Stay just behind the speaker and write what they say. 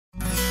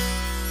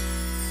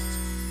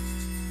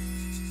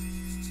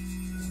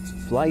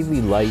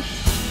Flyvie Lite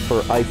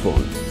for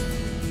iPhone.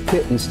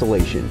 Kit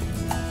installation.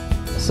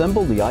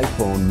 Assemble the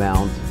iPhone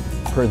mount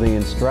per the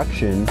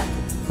instruction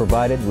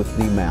provided with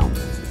the mount.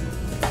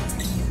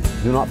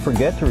 Do not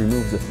forget to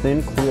remove the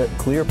thin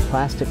clear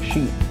plastic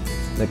sheet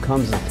that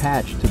comes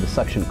attached to the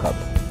suction cup.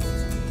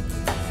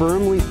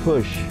 Firmly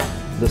push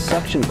the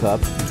suction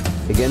cup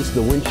against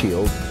the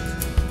windshield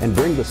and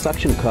bring the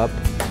suction cup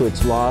to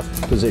its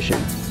locked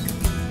position.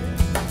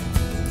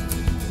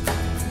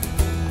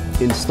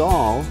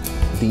 Install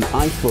the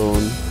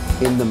iPhone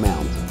in the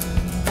mount.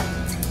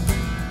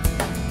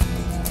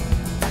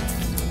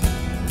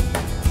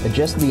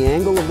 Adjust the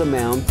angle of the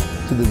mount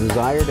to the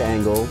desired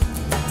angle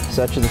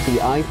such that the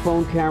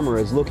iPhone camera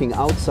is looking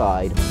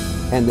outside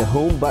and the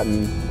home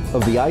button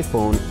of the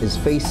iPhone is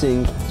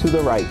facing to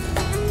the right.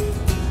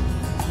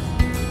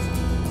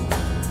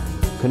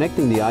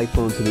 Connecting the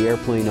iPhone to the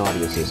airplane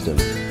audio system.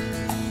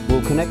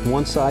 We'll connect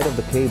one side of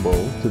the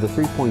cable to the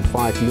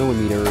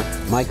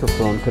 3.5mm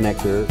microphone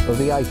connector of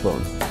the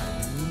iPhone.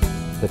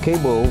 The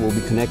cable will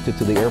be connected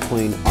to the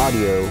airplane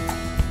audio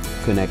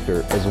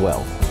connector as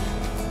well.